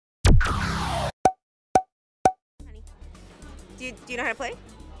Do you know how to play?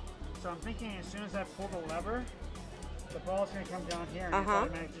 So I'm thinking as soon as I pull the lever, the ball's gonna come down here and it's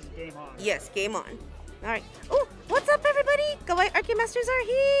automatically just game on. Yes, game on. All right. Oh, what's up, everybody? Kawaii Arcade Masters are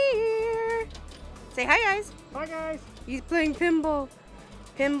here. Say hi, guys. Hi, guys. He's playing pinball.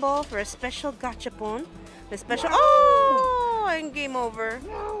 Pinball for a special gachapon. The special. No! Oh, and game over.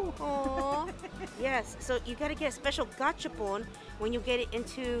 No. Oh. Yes. So you gotta get a special gachapon when you get it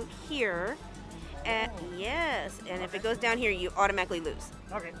into here. And yes, and if it goes down here, you automatically lose.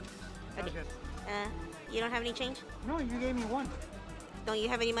 Okay. Sounds good. You don't have any change? No, you gave me one. Don't you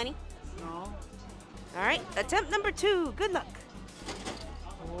have any money? No. All right, attempt number 2. Good luck.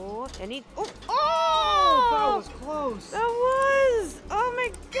 Oh, any? Oh! That was close. That was. Oh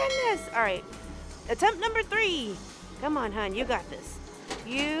my goodness! All right, attempt number 3. Come on, hon, you got this.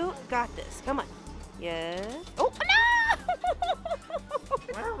 You got this. Come on. Yes. Oh no!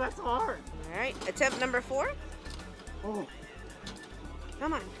 Wow, that's hard. All right, attempt number 4. Oh.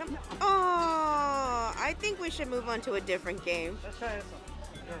 Come on, come on. Oh, I think we should move on to a different game. Let's try this one.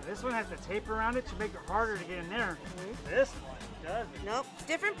 Yeah, this one has the tape around it to make it harder to get in there. This one doesn't. Nope,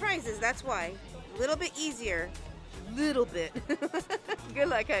 different prizes, that's why. A little bit easier. Little bit. Good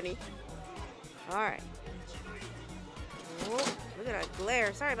luck, honey. All right. Oh, look at that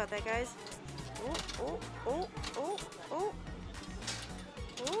glare. Sorry about that, guys. Oh, oh, oh, oh, oh.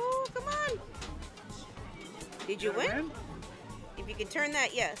 Oh, come on. Did you win? If you can turn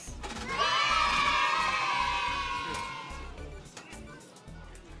that, yes.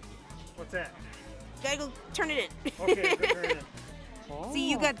 What's that? You gotta go turn it in. Okay, go turn it in. Oh. See,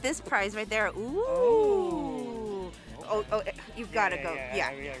 you got this prize right there. Ooh. Oh, you've gotta go.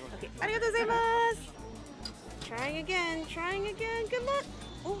 Yeah. Okay. Arigatou gozaimasu. Trying again. Trying again. Good luck.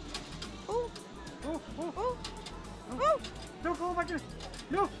 Oh. Oh. Oh. Oh. Oh. Oh. No, go back there.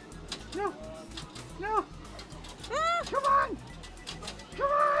 No. No. No. Ah. Come on.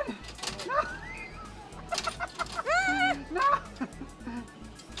 Come on. No. Ah. No.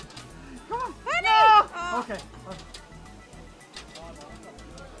 Come on. Honey. No. Oh. Okay.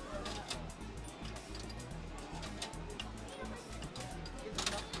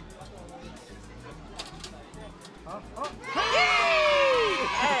 Yay!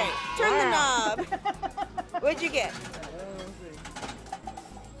 All right, turn the knob. What'd you get?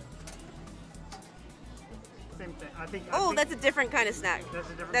 Same thing. I think. That's a different kind of snack.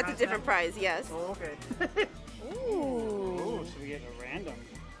 That's a different prize, yes. Oh, okay. Ooh. So we get a random.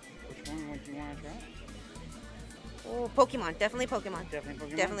 Which one would you want to try? Oh, Pokemon. Definitely Pokemon. Definitely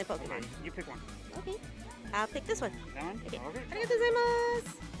Pokemon? Definitely Pokemon. Okay, you pick one. Okay. I'll pick this one. That one? Okay. Okay. Arigatou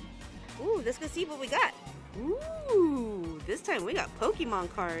gozaimasu. Ooh, let's go see what we got. Ooh, this time we got Pokemon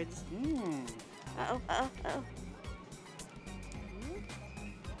cards. Uh-oh, uh-oh, uh-oh.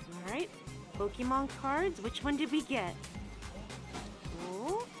 All right. Pokemon cards. Which one did we get?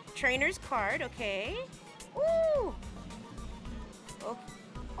 Ooh, trainer's card. Okay. Ooh. Oh,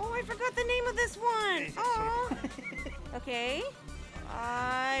 I forgot the name of this one. Oh. Okay.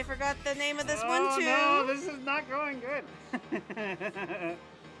 I forgot the name of this one too. Oh no, this is not going good.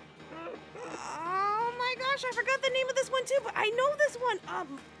 Oh my gosh, I forgot the name of this one too, but I know this one.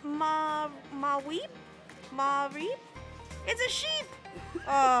 Mareep? It's a sheep.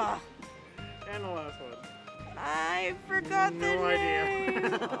 Oh. And the last one. I forgot the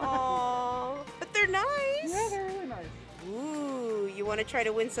name. Oh, but they're nice. Yeah, they're really nice. Ooh, you want to try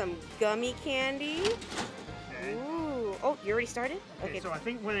to win some gummy candy? Okay. Ooh. Oh, you already started? Okay, so I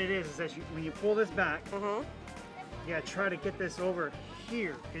think what it is that when you pull this back, you gotta try to get this over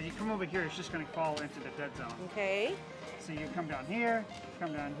here. Because you come over here, it's just gonna fall into the dead zone. Okay. So you come down here,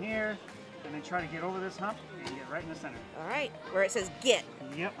 and then try to get over this hump and get right in the center. All right, where it says get.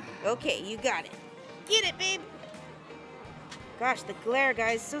 Yep. Okay, you got it. Get it, babe. Gosh, the glare,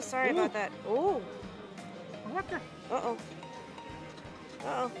 guys. So sorry about that. Oh. What the? Uh-oh.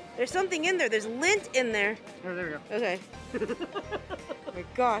 Uh-oh. There's something in there. There's lint in there. Oh, there we go. Okay. Oh my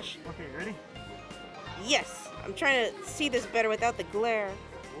gosh. Okay, ready? Yes. I'm trying to see this better without the glare.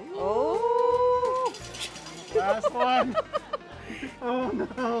 Ooh. Oh. Last one. Oh,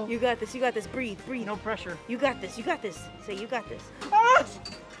 no. You got this. You got this. Breathe. Breathe. No pressure. You got this. You got this. Say you got this. Ah!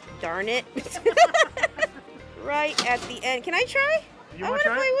 Darn it. Right at the end. Can I try? You I want to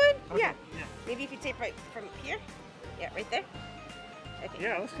try? play wood. Okay. Yeah. Maybe if you tape right from here. Yeah, right there. Okay.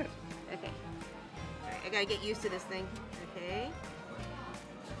 Yeah, that's good. Okay. All right, I gotta get used to this thing. Okay.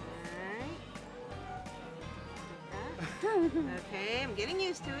 All right. Okay, I'm getting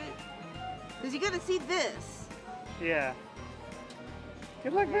used to it. Because you gotta see this. Yeah.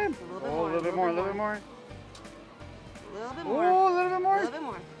 Good luck, man. A little bit more. A little bit more. A little bit more. Oh, a little bit more. A little bit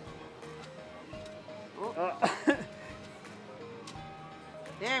more. Oh.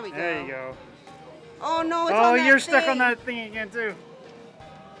 There we go. There you go. Oh no, it's Oh, on that you're stuck thing. on that thing again too.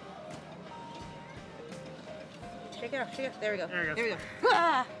 Shake it off, shake it off. There we go. There it goes. There we go.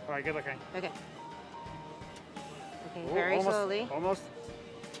 Ah! All right, good looking. Okay. Okay, Oh, very almost, slowly. Almost.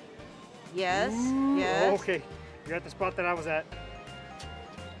 Yes, Ooh, yes. Okay, you're at the spot that I was at.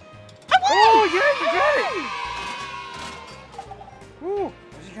 Oh, yeah, you got it! Ooh,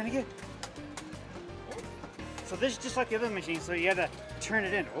 what's he gonna get? So this is just like the other machine, so you had to turn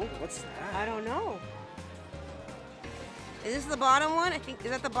it in. Oh, what's that? I don't know. Is this the bottom one? I think, is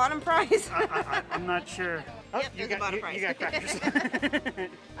that the bottom prize? I'm not sure. Oh, Yep, there's the bottom prize. You got crackers.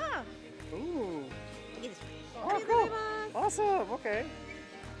 Oh, Ooh. get this. Oh, cool. Awesome. Okay.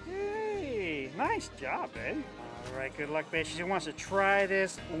 Yay. Nice job, babe. All right. Good luck, babe. She wants to try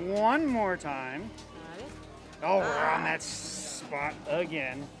this one more time. Got it. Oh, we're on that spot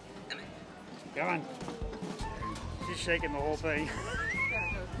again. Come on. She's shaking the whole thing.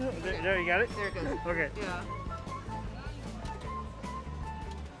 There, you got it? There it goes. Okay. Yeah.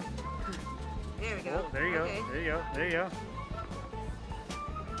 There we go. Oh, there you go. Okay. There you go. There you go.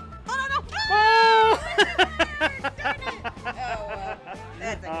 Oh, no, no. Oh! Oh, well.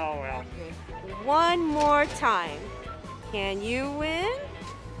 That's okay. Oh, well. One more time. Can you win?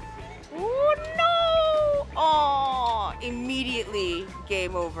 Oh, no. Oh, immediately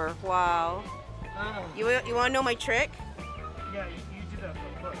game over. Wow. You want to know my trick? Yeah, you do that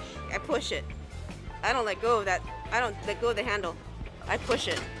push. I push it. I don't let go of that. I don't let go of the handle. I push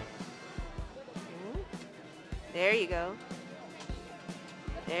it. There you go.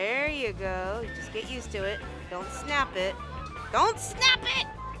 There you go. Just get used to it. Don't snap it. Don't snap it!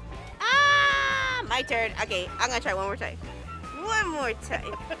 Ah! My turn. Okay, I'm gonna try one more time. One more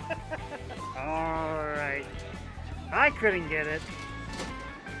time. All right. I couldn't get it.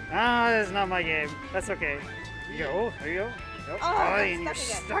 Ah, that's not my game. That's okay. You go. Oh, there you go. Oh, Oh, and you're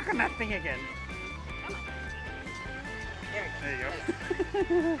stuck again. stuck on that thing again. There There you go. we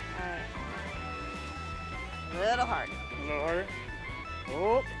go. Alright. A little harder. A little harder.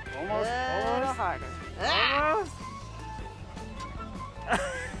 Oh, almost. A little Almost. harder. Ah! Almost. A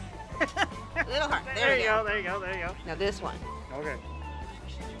little harder. There you go. There you go. There you go. Now this one. Okay.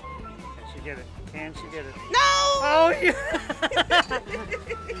 Can she get it? Can she get it? No! Oh, yeah.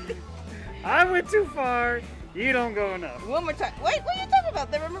 I went too far. You don't go enough. One more time. Wait, what are you talking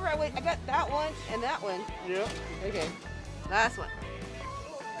about? Remember, I got that one and that one. Yep. Okay. Last one.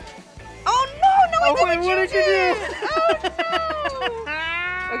 Oh no! No, I Oh, did wait, what what you did you did! do? Oh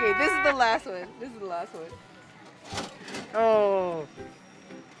no! Okay, this is the last one. This is the last one. Oh.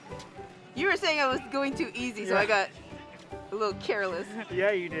 You were saying I was going too easy, so Yeah. I got a little careless.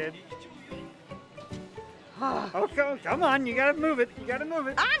 Yeah, you did. Okay, come on. You gotta move it. You gotta move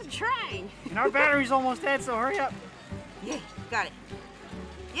it. I'm trying. And our battery's almost dead, so hurry up. Yay, got it.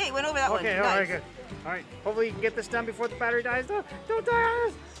 Yay, went over that one. Okay, all right, good. All right, hopefully you can get this done before the battery dies. No, don't die on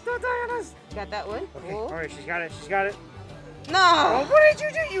us. Don't die on us. Got that one. Okay, Oh. all right, she's got it. She's got it. No! Oh, what did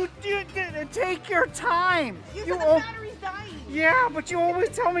you do? You take your time. You You said the al- battery's dying. Yeah, but you always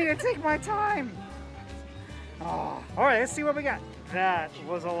tell me to take my time. Oh, all right, let's see what we got. That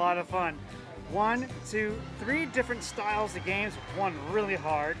was a lot of fun. 1, 2, 3 different styles of games. One really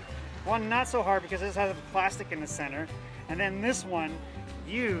hard, one not so hard because this has plastic in the center, and then this one,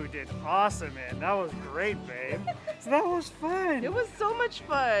 you did awesome, man. That was great, babe. So that was fun. It was so much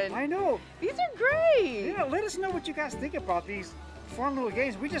fun. I know. These are great. Yeah, let us know what you guys think about these fun little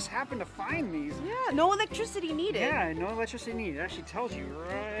games. We just happened to find these. Yeah, no electricity needed. Yeah, no electricity needed. It actually tells you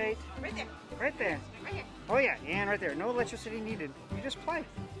right Right there. Right there. Right here. Oh yeah, and right there. No electricity needed. You just play.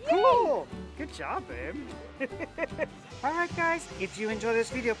 Yay! Cool. Good job, babe. Alright guys, if you enjoyed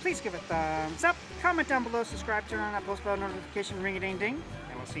this video, please give it a thumbs up. Comment down below, subscribe, turn on that post bell notification, ring a ding ding.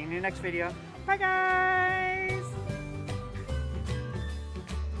 And we'll see you in the next video. Bye guys!